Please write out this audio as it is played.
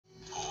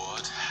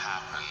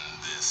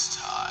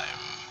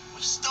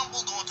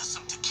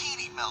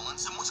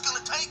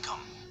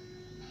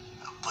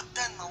But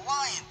then the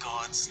lion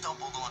guard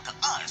stumbled onto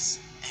us,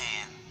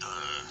 and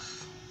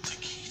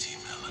Takiti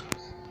melon.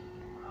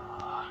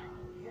 Ah,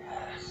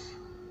 yes.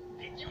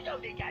 Did you know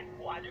they got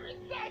water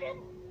inside them?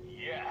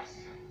 Yes.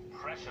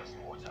 Precious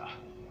water.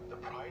 The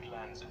Pride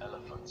Land's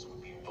elephants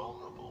would be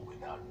vulnerable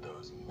without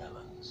those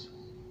melons.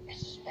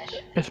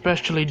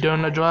 Especially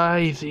during the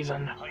dry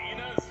season.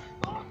 Hyenas!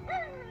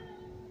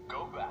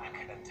 Go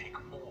back and take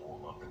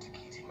all of the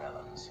Takiti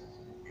melons.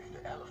 If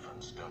the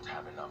elephants don't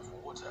have enough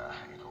water,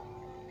 it will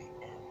mean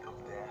the end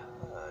of their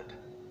herd,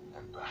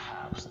 and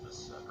perhaps the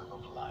circle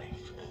of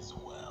life as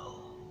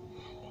well.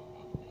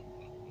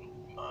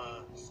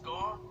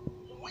 Scar,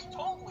 we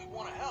totally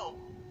want to help,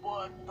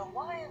 but the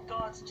lion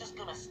guard's just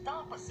gonna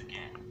stop us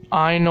again.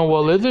 I know a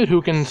lizard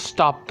who can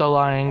stop the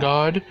lion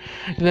guard.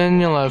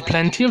 Then you'll have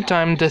plenty of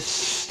time to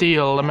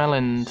steal the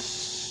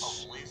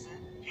melons. A lizard?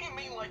 You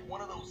mean like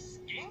one of those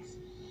skinks?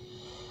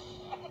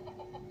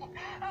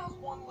 How's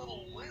one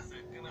little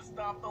lizard gonna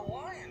stop the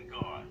lion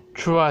guard?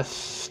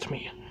 Trust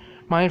me,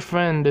 my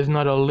friend is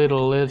not a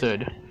little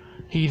lizard.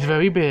 He's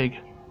very big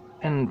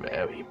and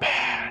very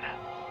bad.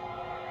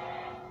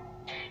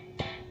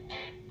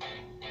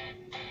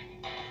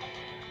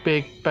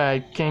 Big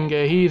bad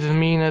kenge, he's as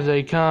mean as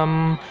they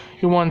come.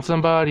 You want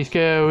somebody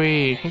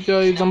scary.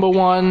 He's number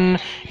one.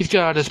 He's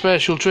got a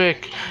special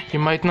trick you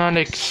might not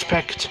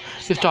expect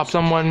to stop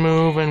someone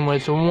moving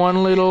with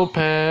one little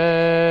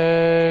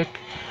peck.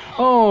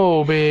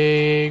 Oh,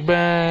 big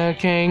bad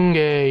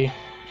kenge,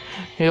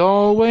 he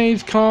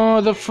always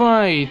cause a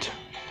fight.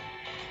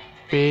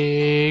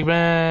 Big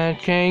bad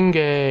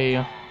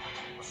kenge,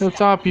 he'll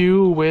stop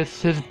you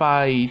with his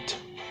bite.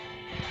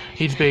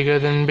 He's bigger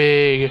than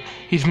big,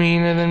 he's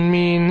meaner than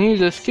mean,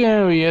 he's the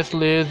scariest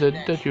lizard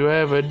that you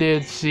ever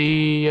did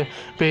see.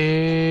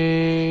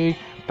 Big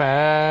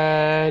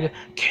bad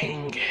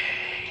kenge.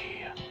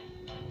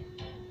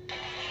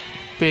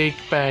 Big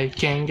bad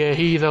kenge,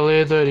 he's a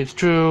lizard, it's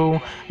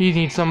true. He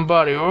needs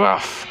somebody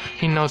rough,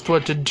 he knows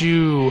what to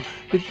do.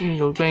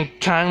 He'll make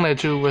kindly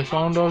to a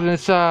sound of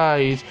his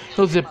size.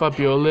 He'll zip up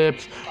your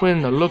lips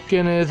when the look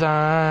in his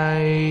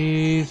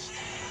eyes.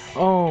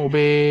 Oh,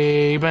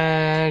 big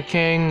bad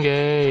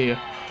kenge,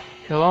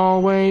 he'll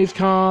always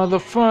cause a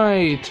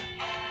fight.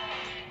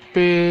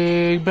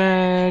 Big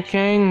bad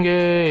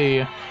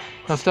kenge,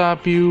 he'll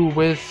stop you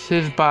with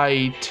his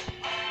bite.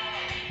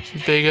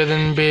 He's bigger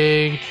than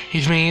big,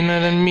 he's meaner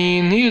than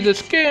mean, he's the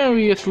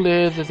scariest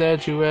lizard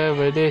that you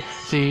ever did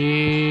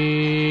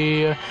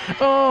see.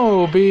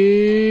 Oh,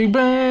 big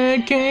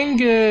bad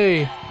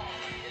kenge,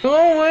 he'll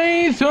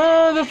always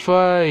cause a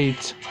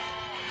fight.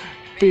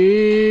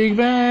 Big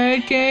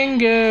bad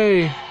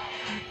kenge,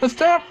 he'll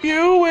stop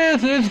you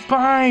with his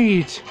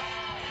bite.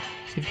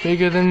 He's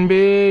bigger than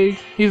big,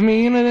 he's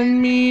meaner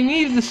than mean,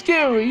 he's the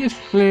scariest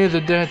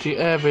lizard that you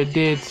ever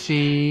did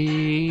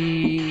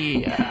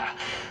see.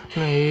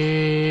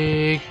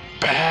 Big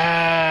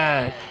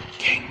bad